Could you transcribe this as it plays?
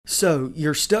So,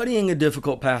 you're studying a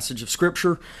difficult passage of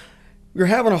Scripture. You're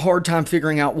having a hard time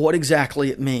figuring out what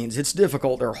exactly it means. It's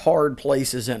difficult. There are hard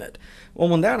places in it. Well,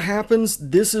 when that happens,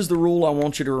 this is the rule I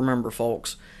want you to remember,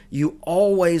 folks. You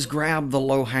always grab the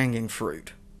low-hanging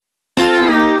fruit.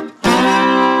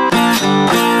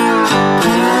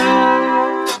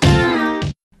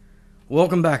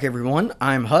 Welcome back, everyone.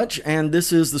 I'm Hutch, and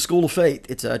this is the School of Faith.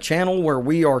 It's a channel where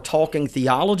we are talking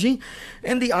theology,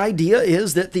 and the idea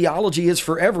is that theology is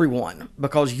for everyone,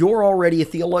 because you're already a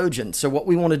theologian. So what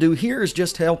we want to do here is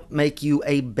just help make you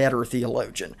a better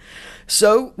theologian.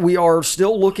 So we are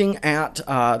still looking at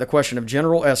the question of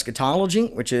general eschatology,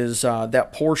 which is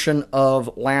that portion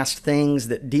of last things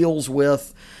that deals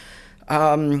with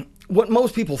what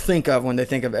most people think of when they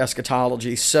think of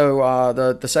eschatology. So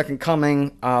the second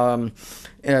coming,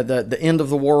 the end of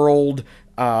the world,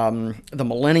 the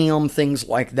millennium, things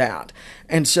like that.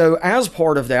 And so as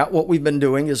part of that, what we've been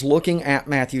doing is looking at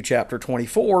Matthew chapter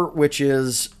 24, which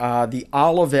is the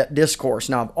Olivet Discourse.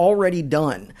 Now, I've already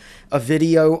done a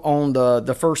video on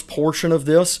the first portion of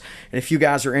this, and if you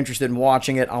guys are interested in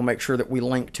watching it, I'll make sure that we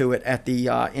link to it at the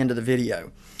end of the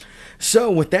video.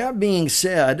 So with that being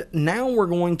said, now we're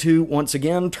going to once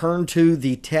again turn to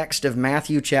the text of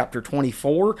Matthew chapter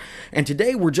 24. And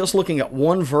today we're just looking at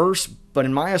one verse, but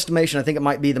in my estimation, I think it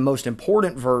might be the most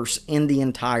important verse in the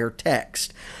entire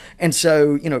text. And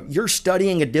so, you're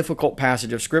studying a difficult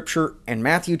passage of Scripture, and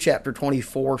Matthew chapter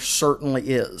 24 certainly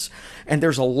is. And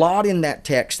there's a lot in that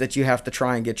text that you have to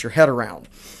try and get your head around.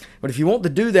 But if you want to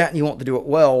do that and you want to do it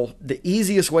well, the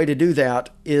easiest way to do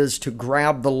that is to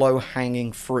grab the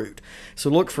low-hanging fruit. So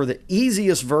look for the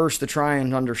easiest verse to try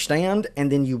and understand,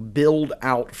 and then you build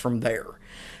out from there.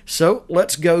 So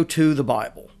let's go to the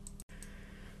Bible.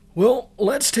 Well,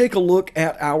 let's take a look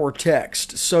at our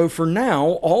text. So for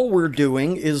now, all we're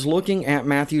doing is looking at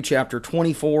Matthew chapter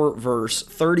 24, verse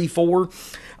 34.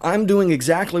 I'm doing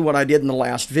exactly what I did in the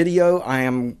last video. I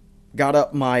am got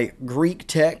up my Greek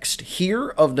text here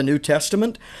of the New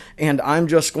Testament, and I'm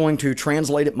just going to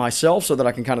translate it myself so that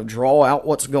I can kind of draw out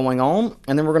what's going on,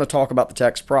 and then we're going to talk about the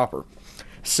text proper.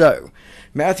 So,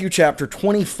 Matthew chapter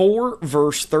 24,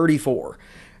 verse 34.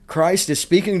 Christ is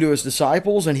speaking to his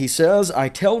disciples, and he says, "I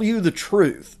tell you the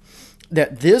truth,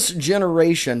 that this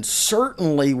generation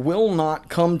certainly will not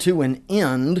come to an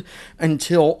end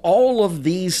until all of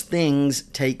these things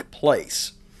take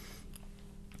place."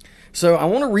 So I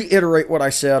want to reiterate what I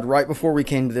said right before we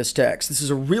came to this text. This is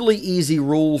a really easy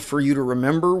rule for you to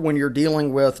remember when you're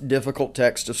dealing with difficult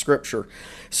text of Scripture.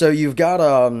 So you've got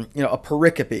a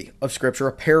pericope of Scripture,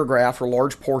 a paragraph or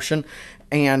large portion,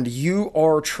 and you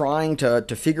are trying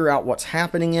to figure out what's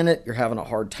happening in it. You're having a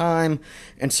hard time.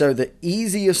 And so the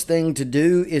easiest thing to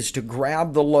do is to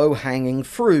grab the low-hanging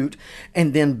fruit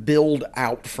and then build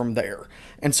out from there.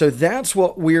 And so that's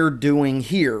what we're doing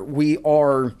here. We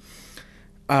are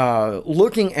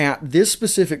looking at this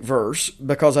specific verse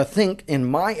because I think, in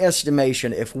my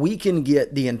estimation, if we can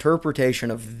get the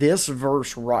interpretation of this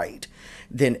verse right,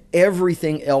 then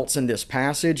everything else in this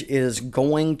passage is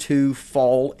going to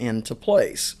fall into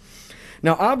place.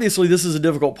 Now, obviously, this is a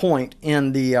difficult point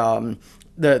in the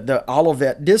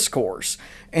Olivet Discourse,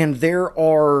 and there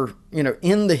are,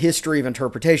 in the history of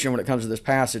interpretation when it comes to this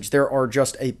passage, there are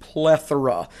just a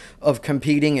plethora of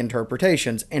competing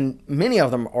interpretations, and many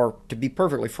of them are, to be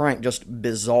perfectly frank, just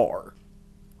bizarre.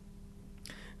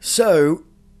 So,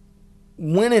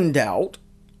 when in doubt,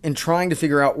 in trying to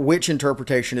figure out which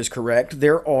interpretation is correct,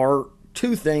 there are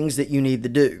two things that you need to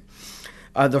do.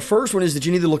 The first one is that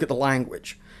you need to look at the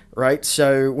language. Right?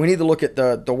 So we need to look at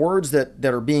the words that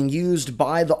are being used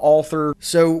by the author.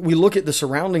 So we look at the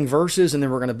surrounding verses, and then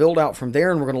we're going to build out from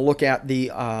there, and we're going to look at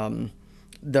the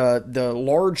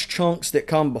large chunks that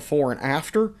come before and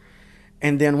after.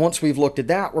 And then once we've looked at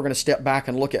that, we're going to step back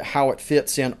and look at how it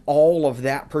fits in all of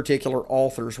that particular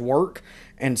author's work.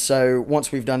 And so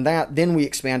once we've done that, then we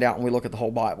expand out and we look at the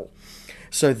whole Bible.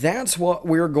 So that's what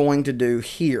we're going to do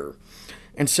here.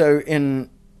 And so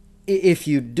if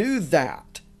you do that,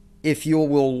 if you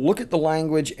will look at the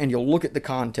language and you'll look at the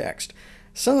context.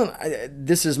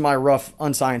 This is my rough,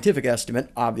 unscientific estimate,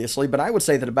 obviously, but I would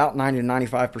say that about 90 to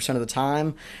 95% of the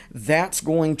time, that's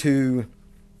going to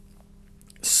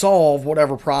solve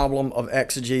whatever problem of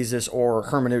exegesis or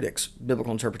hermeneutics,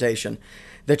 biblical interpretation,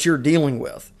 that you're dealing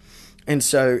with. And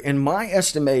so, in my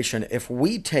estimation, if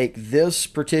we take this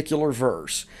particular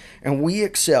verse and we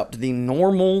accept the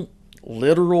normal,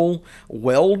 literal,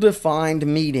 well-defined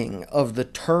meaning of the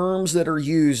terms that are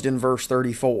used in verse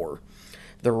 34,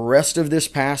 the rest of this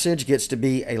passage gets to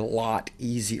be a lot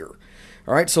easier.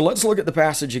 All right, so let's look at the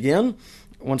passage again.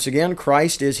 once again,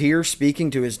 Christ is here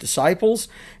speaking to his disciples,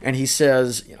 and he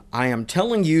says, I am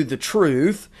telling you the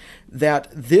truth that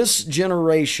this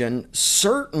generation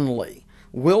certainly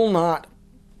will not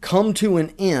come to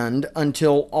an end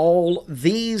until all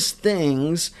these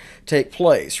things take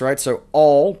place, right? So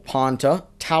all, panta,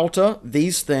 tauta,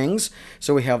 these things.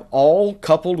 So we have all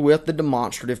coupled with the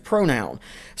demonstrative pronoun.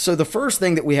 So the first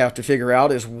thing that we have to figure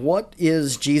out is, what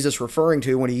is Jesus referring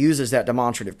to when he uses that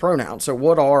demonstrative pronoun? So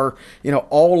what are,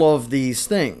 all of these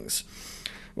things?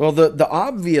 Well, the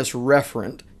obvious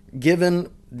referent, given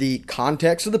the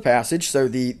context of the passage, so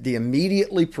the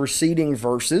immediately preceding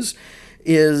verses,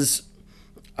 is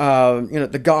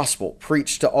the gospel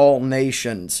preached to all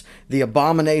nations, the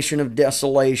abomination of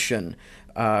desolation,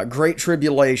 great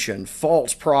tribulation,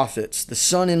 false prophets, the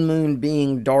sun and moon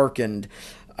being darkened,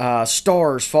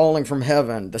 stars falling from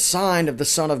heaven, the sign of the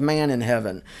Son of Man in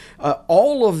heaven.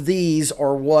 All of these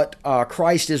are what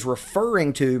Christ is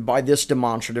referring to by this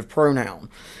demonstrative pronoun.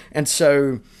 And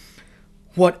so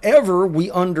whatever we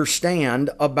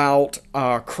understand about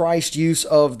Christ's use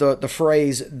of the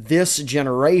phrase this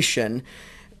generation,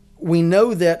 we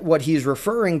know that what he's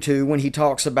referring to when he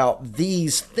talks about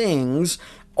these things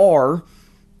are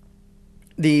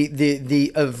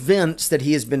the events that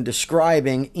he has been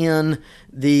describing in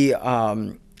the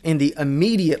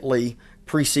immediately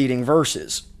preceding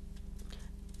verses.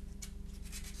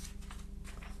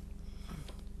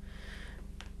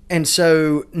 And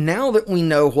so now that we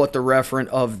know what the referent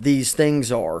of these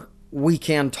things are, we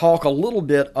can talk a little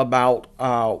bit about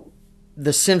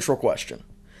the central question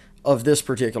of this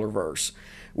particular verse,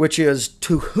 which is,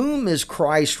 to whom is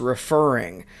Christ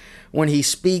referring when he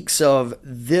speaks of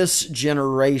this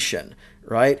generation,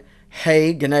 right?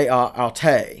 He genea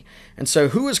aute. And so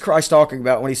who is Christ talking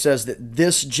about when he says that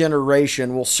this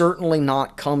generation will certainly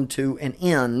not come to an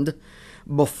end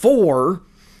before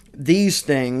these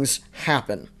things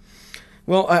happen?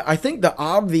 Well, I think the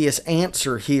obvious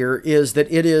answer here is that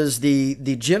it is the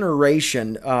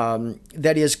generation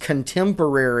that is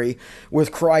contemporary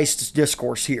with Christ's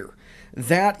discourse here.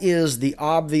 That is the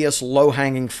obvious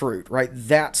low-hanging fruit, right?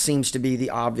 That seems to be the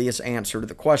obvious answer to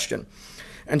the question.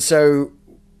 And so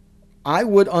I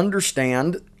would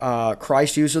understand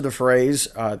Christ's use of the phrase,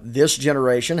 this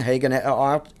generation, Hagen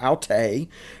aute,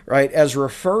 right, as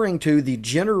referring to the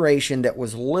generation that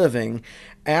was living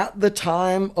at the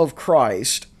time of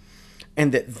Christ,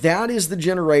 and that is the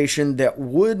generation that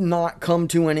would not come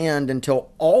to an end until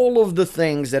all of the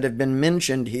things that have been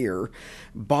mentioned here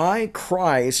by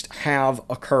Christ have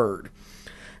occurred.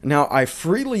 Now, I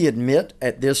freely admit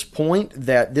at this point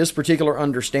that this particular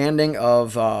understanding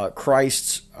of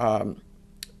Christ's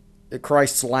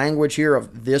language here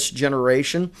of this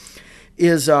generation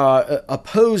is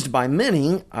opposed by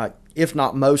many, if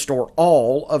not most or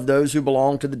all, of those who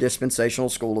belong to the dispensational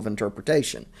school of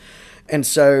interpretation. And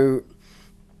so,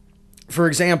 for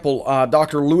example,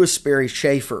 Dr. Louis Sperry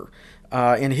Schaeffer,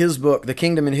 in his book, The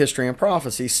Kingdom in History and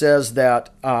Prophecy, says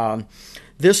that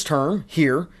this term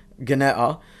here,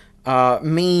 genea,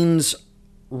 means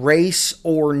race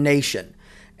or nation.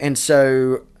 And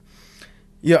so,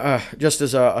 just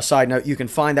as a side note, you can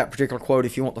find that particular quote,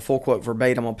 if you want the full quote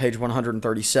verbatim, on page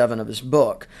 137 of his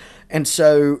book. And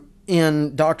so,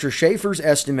 in Dr. Schaeffer's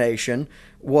estimation,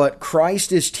 what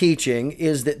Christ is teaching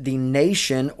is that the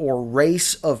nation or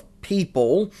race of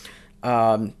people,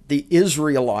 the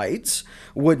Israelites,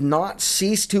 would not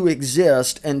cease to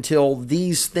exist until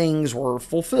these things were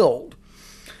fulfilled.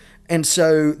 And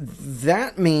so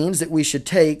that means that we should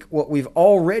take what we've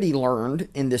already learned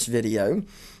in this video,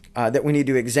 that we need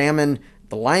to examine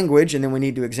the language, and then we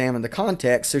need to examine the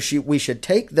context. So we should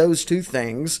take those two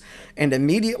things and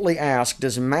immediately ask,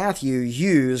 does Matthew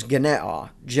use genea,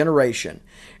 generation,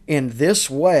 in this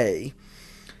way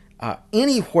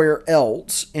anywhere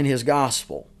else in his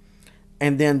gospel?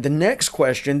 And then the next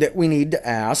question that we need to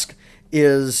ask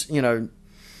is,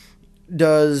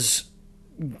 does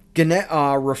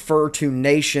genea refer to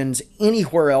nations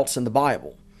anywhere else in the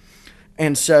Bible?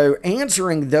 And so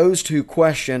answering those two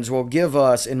questions will give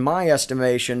us, in my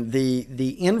estimation,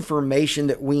 the information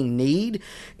that we need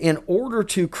in order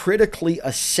to critically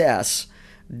assess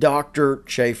Dr.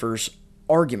 Schaeffer's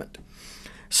argument.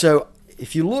 So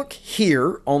if you look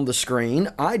here on the screen,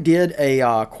 I did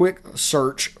a quick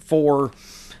search for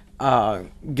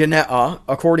genea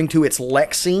according to its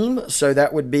lexeme. So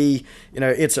that would be,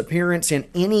 its appearance in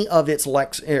any of its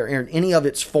any of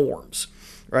its forms.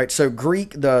 Right, so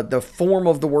Greek, the form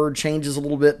of the word changes a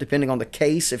little bit depending on the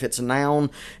case, if it's a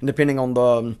noun, and depending on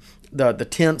the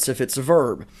tense, if it's a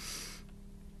verb.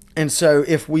 And so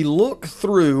if we look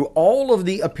through all of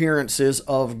the appearances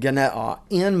of Genea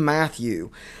in Matthew,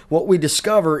 what we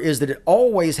discover is that it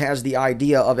always has the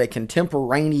idea of a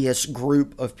contemporaneous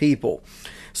group of people.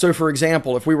 So, for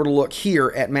example, if we were to look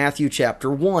here at Matthew chapter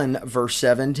 1, verse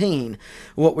 17,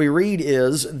 what we read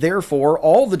is, "Therefore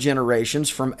all the generations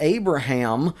from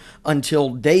Abraham until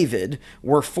David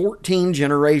were 14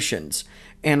 generations,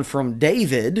 and from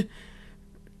David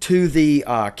to the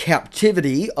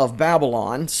captivity of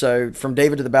Babylon," so from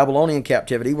David to the Babylonian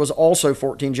captivity was also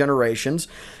 14 generations,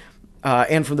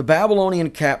 and from the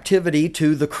Babylonian captivity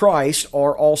to the Christ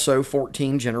are also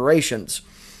 14 generations.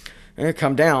 And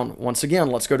come down, once again,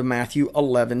 let's go to Matthew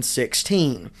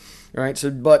 11:16. All right, so,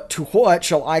 "But to what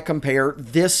shall I compare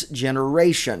this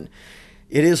generation?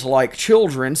 It is like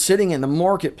children sitting in the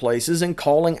marketplaces and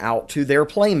calling out to their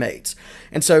playmates."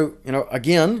 And so,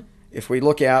 again, if we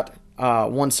look at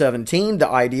 117, the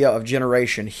idea of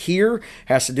generation here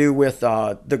has to do with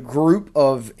the group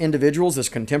of individuals, this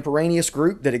contemporaneous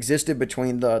group that existed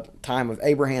between the time of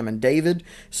Abraham and David,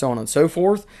 so on and so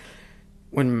forth.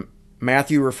 When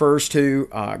Matthew refers to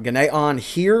Geneon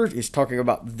here, he's talking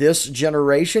about this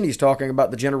generation. He's talking about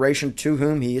the generation to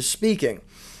whom he is speaking.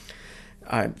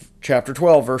 Chapter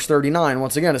 12, verse 39,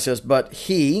 once again it says, "But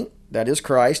he," that is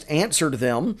Christ, "answered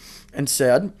them and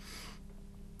said,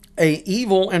 A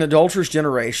evil and adulterous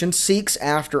generation seeks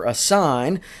after a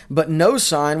sign, but no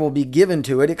sign will be given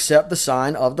to it except the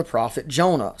sign of the prophet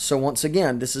Jonah." So once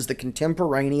again, this is the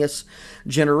contemporaneous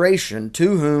generation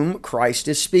to whom Christ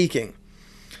is speaking.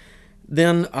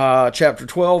 Then chapter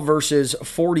 12, verses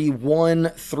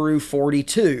 41 through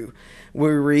 42, we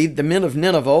read, "The men of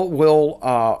Nineveh will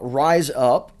rise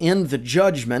up in the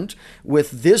judgment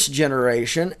with this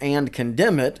generation and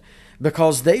condemn it,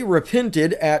 because they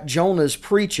repented at Jonah's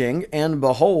preaching, and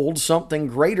behold, something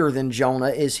greater than Jonah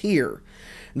is here.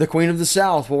 The queen of the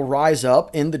south will rise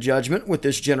up in the judgment with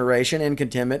this generation and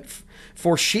condemn it,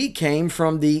 for she came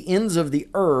from the ends of the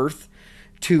earth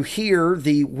to hear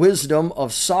the wisdom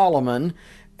of Solomon,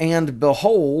 and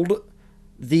behold,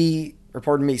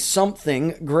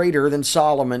 something greater than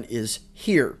Solomon is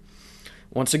here."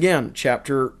 Once again,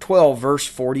 chapter 12, verse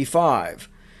 45.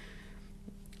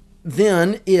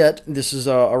 "Then it," this is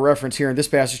a reference here in this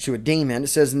passage to a demon, it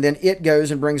says, "And then it goes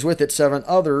and brings with it 7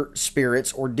 other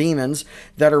spirits or demons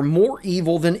that are more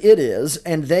evil than it is,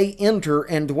 and they enter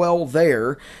and dwell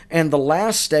there, and the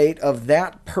last state of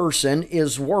that person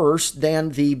is worse than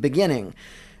the beginning.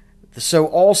 So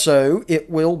also it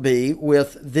will be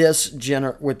with this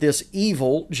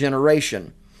evil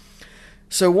generation."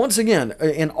 So once again,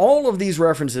 in all of these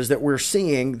references that we're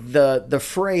seeing, the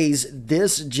phrase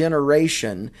 "this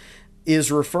generation"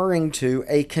 is referring to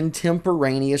a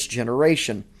contemporaneous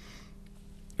generation.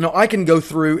 Now, I can go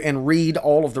through and read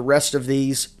all of the rest of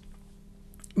these,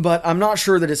 but I'm not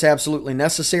sure that it's absolutely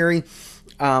necessary.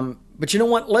 But you know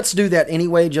what? Let's do that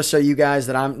anyway, just so you guys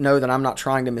know that I'm not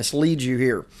trying to mislead you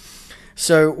here.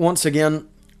 So once again,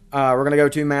 we're going to go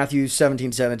to Matthew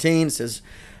 17:17. It says,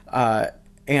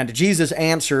 "And Jesus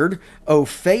answered, O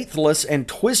faithless and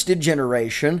twisted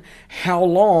generation, how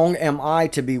long am I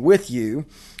to be with you?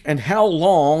 And how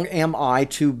long am I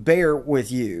to bear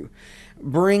with you?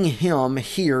 Bring him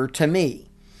here to me."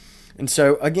 And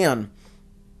so again,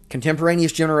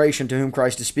 contemporaneous generation to whom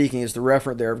Christ is speaking is the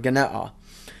referent there of Genea.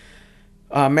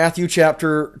 Matthew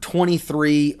chapter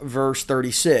 23, verse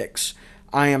 36.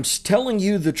 "I am telling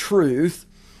you the truth.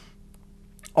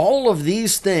 All of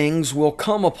these things will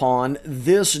come upon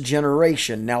this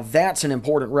generation." Now that's an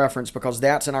important reference, because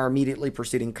that's in our immediately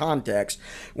preceding context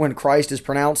when Christ is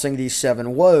pronouncing these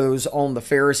 7 woes on the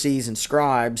Pharisees and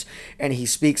scribes, and he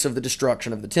speaks of the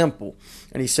destruction of the temple.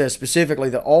 And he says specifically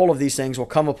that all of these things will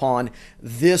come upon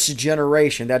this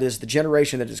generation, that is the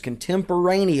generation that is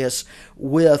contemporaneous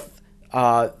with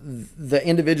the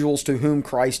individuals to whom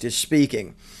Christ is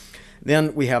speaking.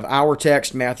 Then we have our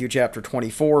text, Matthew chapter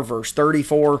 24, verse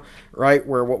 34, right,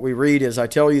 where what we read is, "I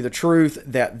tell you the truth,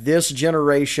 that this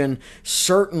generation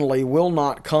certainly will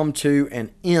not come to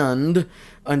an end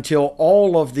until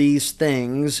all of these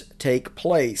things take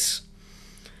place."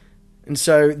 And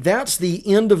so that's the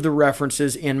end of the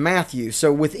references in Matthew.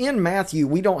 So within Matthew,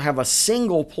 we don't have a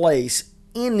single place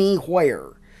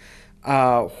anywhere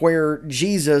where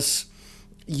Jesus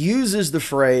uses the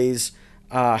phrase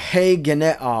he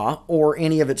Genea or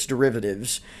any of its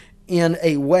derivatives in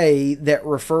a way that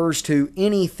refers to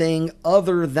anything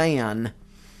other than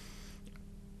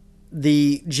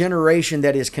the generation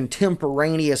that is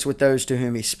contemporaneous with those to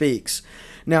whom he speaks.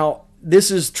 Now,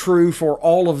 this is true for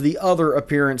all of the other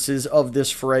appearances of this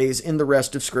phrase in the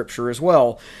rest of Scripture as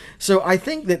well. So I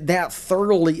think that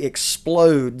thoroughly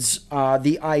explodes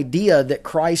the idea that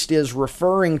Christ is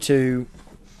referring to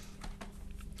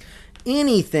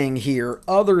anything here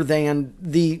other than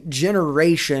the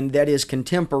generation that is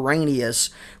contemporaneous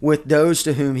with those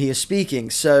to whom he is speaking.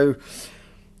 So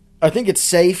I think it's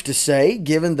safe to say,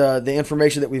 given the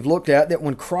information that we've looked at, that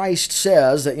when Christ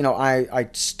says that, I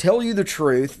tell you the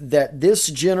truth, that this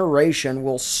generation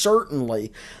will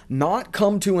certainly not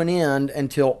come to an end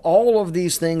until all of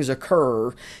these things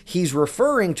occur, he's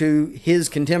referring to his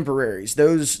contemporaries,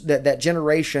 that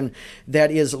generation that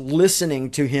is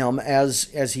listening to him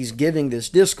as he's giving this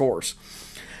discourse.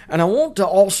 And I want to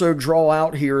also draw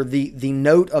out here the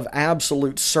note of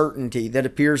absolute certainty that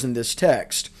appears in this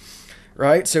text.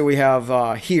 Right, so we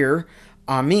have here,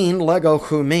 Amin lego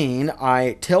humin,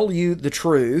 I tell you the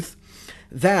truth,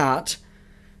 that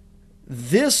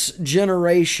this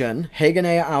generation,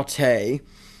 Heganea Aute,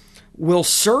 will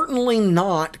certainly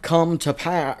not come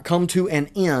to an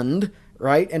end,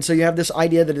 right? And so you have this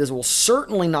idea that it will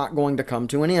certainly not going to come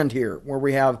to an end here, where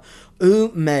we have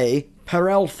u me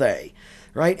perelthe.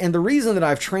 Right? And the reason that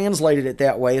I've translated it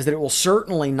that way is that it will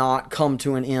certainly not come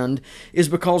to an end is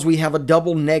because we have a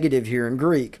double negative here in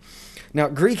Greek. Now,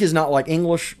 Greek is not like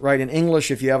English, right? In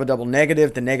English, if you have a double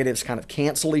negative, the negatives kind of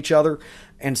cancel each other.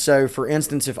 And so, for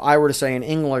instance, if I were to say in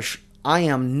English, I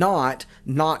am not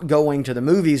going to the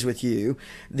movies with you,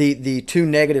 the two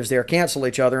negatives there cancel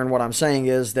each other, and what I'm saying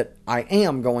is that I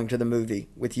am going to the movie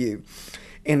with you.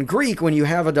 In Greek, when you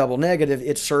have a double negative,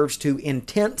 it serves to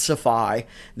intensify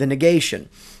the negation.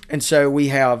 And so we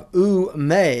have u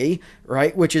me,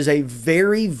 right, which is a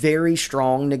very, very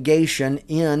strong negation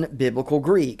in biblical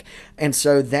Greek. And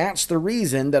so that's the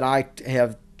reason that I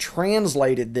have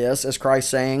translated this as Christ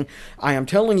saying, I am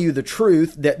telling you the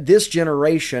truth that this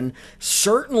generation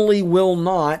certainly will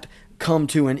not come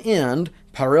to an end,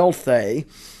 parelthe,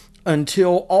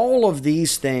 until all of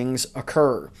these things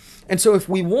occur. And so if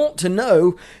we want to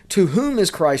know to whom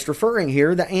is Christ referring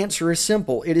here, the answer is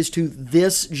simple. It is to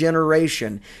this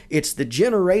generation. It's the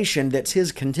generation that's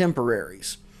his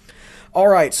contemporaries. All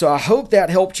right, so I hope that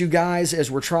helped you guys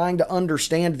as we're trying to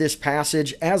understand this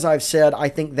passage. As I've said, I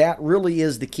think that really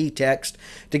is the key text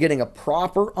to getting a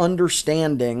proper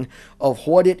understanding of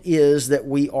what it is that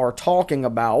we are talking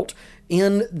about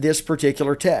in this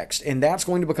particular text. And that's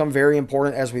going to become very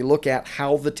important as we look at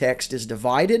how the text is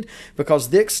divided, because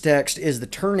this text is the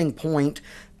turning point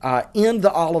in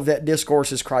the Olivet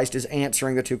Discourse as Christ is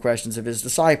answering the two questions of his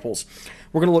disciples.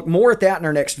 We're going to look more at that in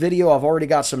our next video. I've already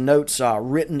got some notes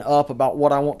written up about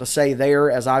what I want to say there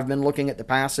as I've been looking at the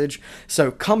passage. So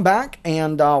come back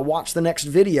and watch the next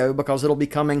video, because it'll be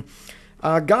coming,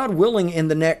 God willing, in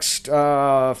the next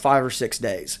 5 or 6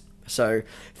 days. So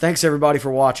thanks everybody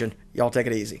for watching. Y'all take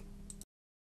it easy.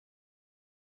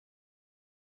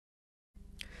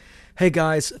 Hey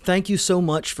guys, thank you so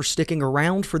much for sticking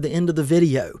around for the end of the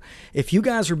video. If you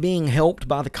guys are being helped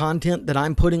by the content that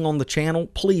I'm putting on the channel,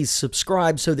 please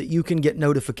subscribe so that you can get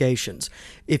notifications.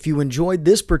 If you enjoyed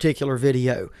this particular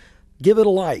video, give it a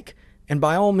like. And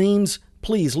by all means,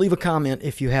 please leave a comment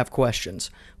if you have questions.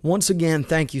 Once again,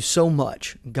 thank you so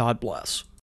much. God bless.